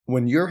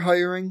When you're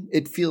hiring,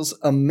 it feels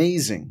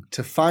amazing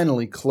to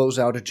finally close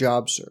out a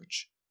job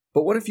search.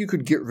 But what if you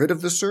could get rid of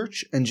the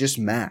search and just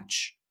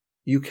match?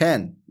 You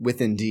can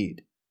with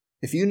Indeed.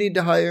 If you need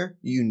to hire,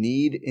 you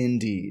need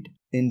Indeed.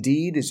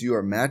 Indeed is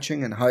your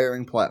matching and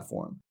hiring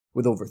platform.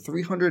 With over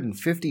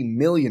 350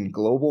 million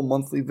global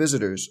monthly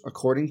visitors,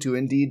 according to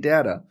Indeed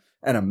data,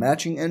 and a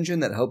matching engine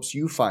that helps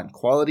you find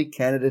quality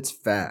candidates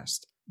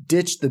fast.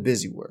 Ditch the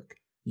busy work.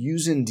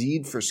 Use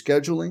Indeed for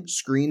scheduling,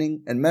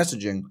 screening, and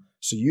messaging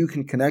so you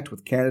can connect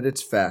with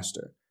candidates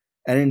faster.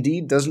 And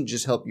Indeed doesn't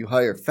just help you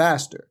hire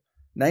faster.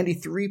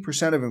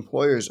 93% of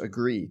employers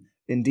agree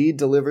Indeed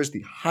delivers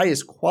the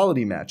highest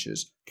quality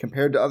matches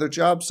compared to other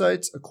job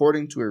sites,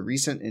 according to a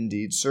recent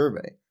Indeed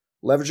survey.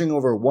 Leveraging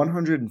over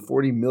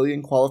 140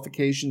 million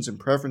qualifications and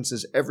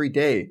preferences every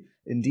day,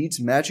 Indeed's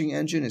matching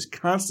engine is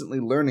constantly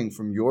learning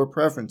from your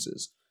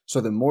preferences, so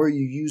the more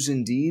you use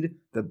Indeed,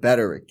 the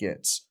better it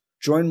gets.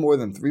 Join more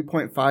than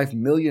 3.5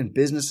 million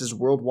businesses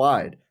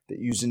worldwide that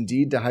use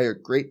Indeed to hire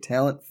great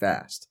talent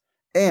fast.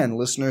 And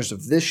listeners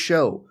of this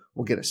show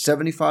will get a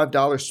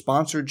 $75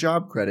 sponsored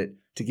job credit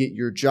to get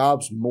your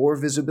jobs more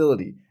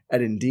visibility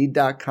at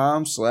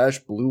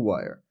Indeed.com/Blue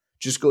Wire.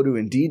 Just go to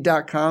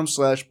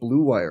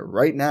Indeed.com/Blue Wire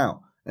right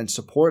now and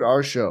support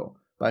our show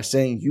by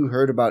saying you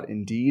heard about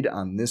Indeed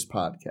on this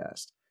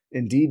podcast.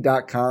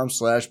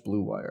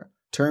 Indeed.com/Blue Wire.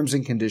 Terms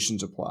and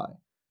conditions apply.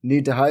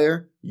 Need to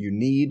hire? You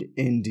need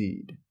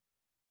Indeed.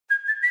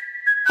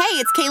 Hey,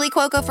 it's Kaylee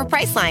Cuoco for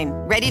Priceline.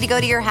 Ready to go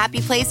to your happy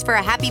place for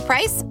a happy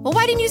price? Well,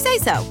 why didn't you say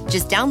so?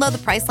 Just download the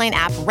Priceline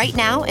app right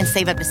now and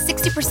save up to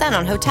 60%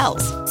 on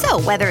hotels.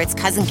 So whether it's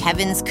Cousin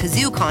Kevin's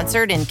Kazoo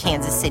Concert in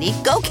Kansas City,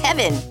 go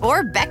Kevin,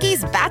 or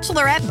Becky's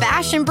Bachelorette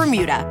Bash in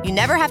Bermuda, you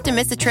never have to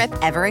miss a trip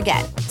ever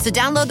again. So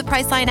download the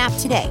Priceline app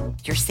today.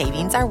 Your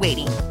savings are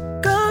waiting.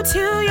 Go to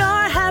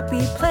your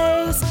happy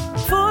place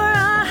for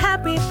a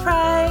happy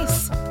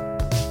price.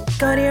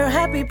 Go to your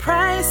happy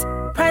price,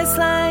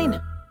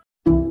 Priceline.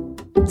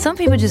 Some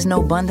people just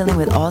know bundling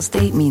with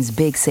Allstate means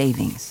big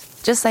savings.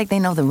 Just like they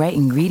know the right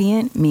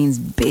ingredient means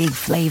big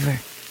flavor.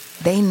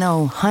 They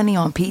know honey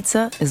on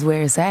pizza is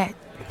where it's at.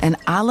 And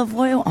olive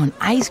oil on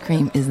ice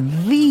cream is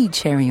the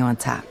cherry on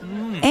top.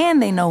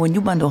 And they know when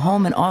you bundle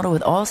home and auto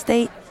with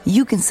Allstate,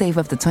 you can save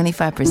up to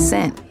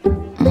 25%.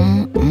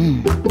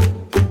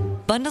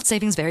 Bundled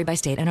savings vary by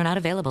state and are not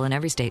available in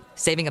every state.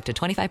 Saving up to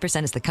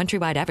 25% is the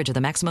countrywide average of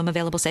the maximum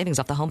available savings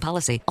off the home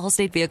policy.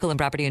 Allstate Vehicle and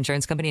Property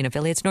Insurance Company and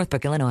Affiliates,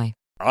 Northbrook, Illinois.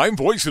 I'm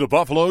voice of the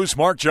Buffaloes,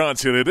 Mark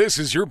Johnson, and this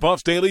is your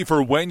Buffs Daily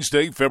for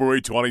Wednesday,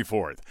 February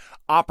 24th.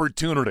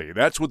 Opportunity.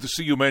 That's what the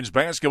CU men's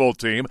basketball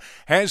team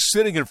has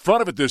sitting in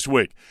front of it this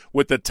week,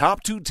 with the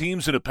top two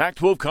teams in the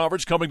Pac-12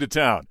 conference coming to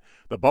town.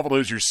 The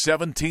Buffaloes are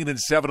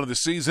 17-7 of the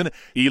season,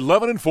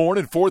 11-4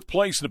 in fourth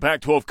place in the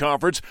Pac-12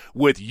 conference,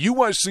 with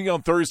USC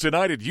on Thursday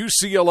night at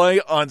UCLA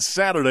on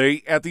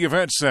Saturday at the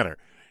Event Center.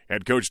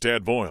 Head coach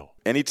Tad Boyle.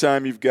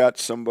 Anytime you've got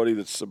somebody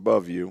that's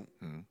above you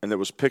and that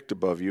was picked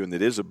above you and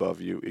that is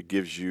above you, it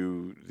gives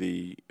you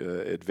the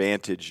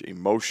advantage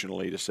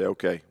emotionally to say,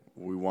 okay,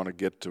 we want to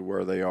get to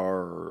where they are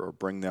or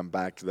bring them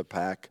back to the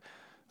pack.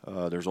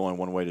 There's only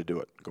one way to do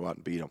it, go out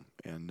and beat them.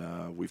 And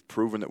we've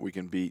proven that we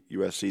can beat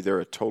USC. They're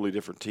a totally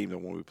different team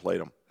than when we played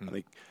them.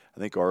 I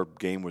think our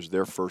game was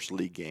their first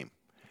league game.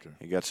 Okay.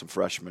 You got some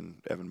freshmen,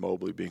 Evan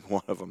Mobley being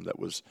one of them, that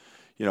was,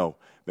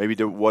 maybe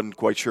wasn't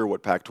quite sure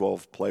what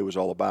Pac-12 play was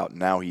all about.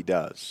 Now he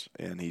does,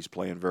 and he's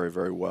playing very,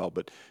 very well.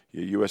 But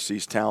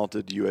USC's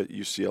talented.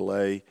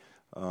 UCLA,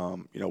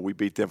 we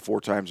beat them 4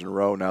 times in a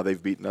row. Now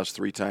they've beaten us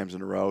 3 times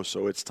in a row.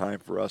 So it's time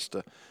for us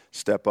to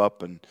step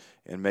up and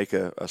make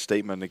a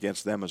statement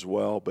against them as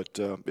well. But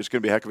it's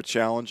going to be a heck of a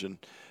challenge.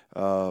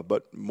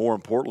 But more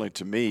importantly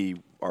to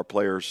me, our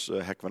players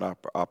a heck of an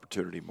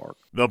opportunity, Mark.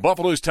 The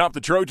Buffaloes top the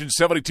Trojans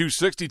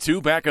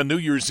 72-62 back on New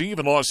Year's Eve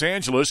in Los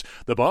Angeles.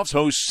 The Buffs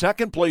host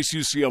second-place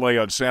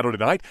UCLA on Saturday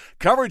night.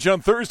 Coverage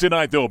on Thursday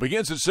night, though,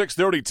 begins at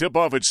 6:30,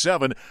 tip-off at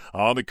 7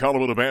 on the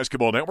Colorado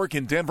Basketball Network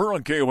in Denver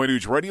on KOA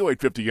News Radio,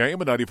 850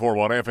 AM and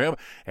 94.1 FM,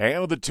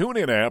 and the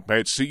TuneIn app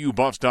at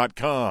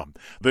CUBuffs.com.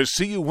 The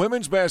CU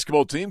women's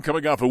basketball team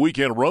coming off a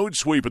weekend road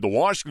sweep at the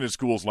Washington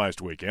schools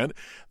last weekend.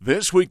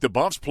 This week, the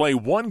Buffs play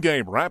one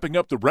game, wrapping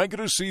up the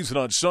regular season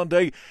on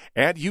Sunday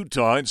at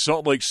Utah in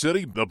Salt Lake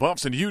City. The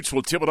Buffs and Utes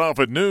will tip it off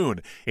at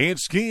noon. In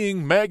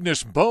skiing,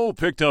 Magnus Boe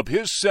picked up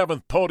his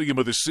 7th podium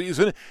of the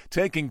season,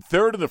 taking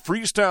 3rd in the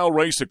freestyle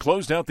race that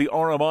closed out the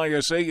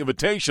RMISA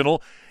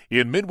Invitational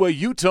in Midway,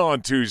 Utah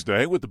on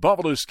Tuesday, with the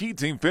Buffalo ski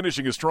team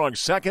finishing a strong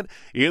 2nd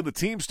in the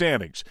team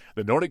standings.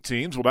 The Nordic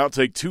teams will now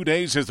take 2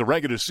 days as the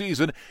regular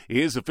season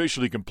is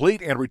officially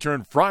complete and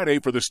return Friday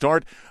for the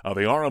start of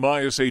the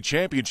RMISA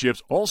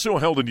Championships, also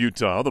held in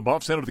Utah. The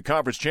Buffs entered the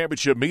conference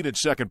championship meet in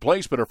 2nd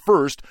place, but are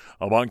first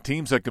among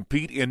teams that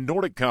compete in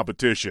Nordic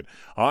competition.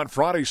 On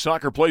Friday,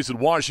 soccer plays in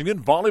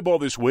Washington. Volleyball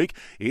this week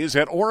is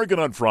at Oregon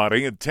on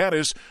Friday. In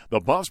tennis, the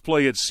Buffs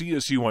play at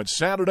CSU on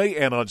Saturday,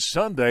 and on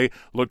Sunday,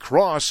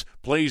 lacrosse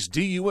plays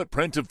DU at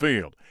Prenton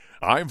Field.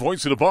 I'm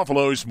voice of the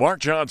Buffaloes, Mark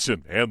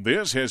Johnson, and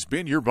this has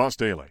been your Buffs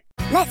Daily.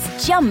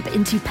 Let's jump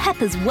into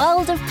Peppa's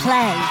world of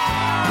play.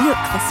 Look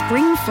for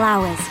spring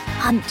flowers,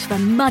 hunt for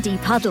muddy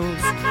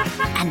puddles,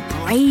 and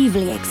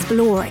bravely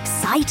explore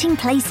exciting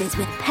places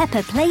with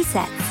Peppa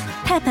playsets.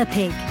 Peppa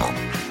Pig,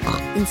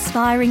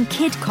 inspiring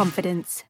kid confidence.